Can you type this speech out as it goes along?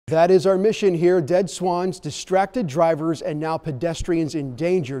That is our mission here. Dead swans, distracted drivers, and now pedestrians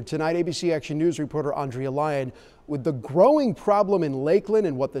endangered. Tonight, ABC Action News reporter Andrea Lyon with the growing problem in Lakeland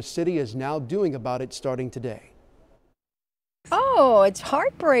and what the city is now doing about it starting today. Oh, it's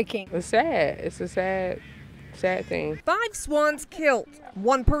heartbreaking. It's sad. It's a sad thing. 5 swans killed,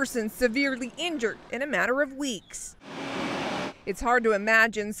 1 person severely injured in a matter of weeks. It's hard to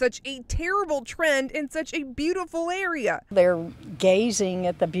imagine such a terrible trend in such a beautiful area. They're gazing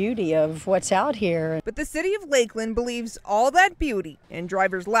at the beauty of what's out here. But the City of Lakeland believes all that beauty and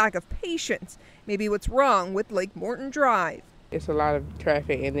drivers' lack of patience may be what's wrong with Lake Morton Drive. It's a lot of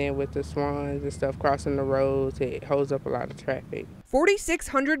traffic, and then with the swans and stuff crossing the roads, it holds up a lot of traffic.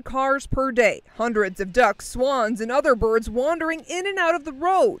 4,600 cars per day, hundreds of ducks, swans, and other birds wandering in and out of the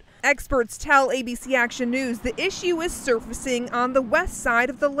road. Experts tell ABC Action News the issue is surfacing on the west side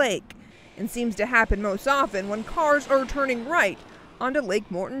of the lake and seems to happen most often when cars are turning right onto Lake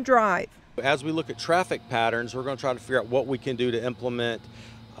Morton Drive. As we look at traffic patterns, we're going to try to figure out what we can do to implement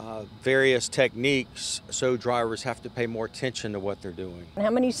various techniques so drivers have to pay more attention to what they're doing.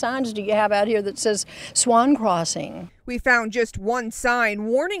 How many signs do you have out here that says swan crossing? We found just 1 sign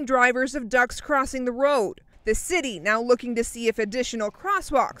warning drivers of ducks crossing the road. The city now looking to see if additional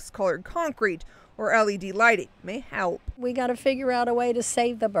crosswalks, colored concrete, or LED lighting may help. We got to figure out a way to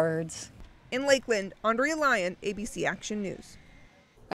save the birds. In Lakeland, Andrea Lyon, ABC Action News.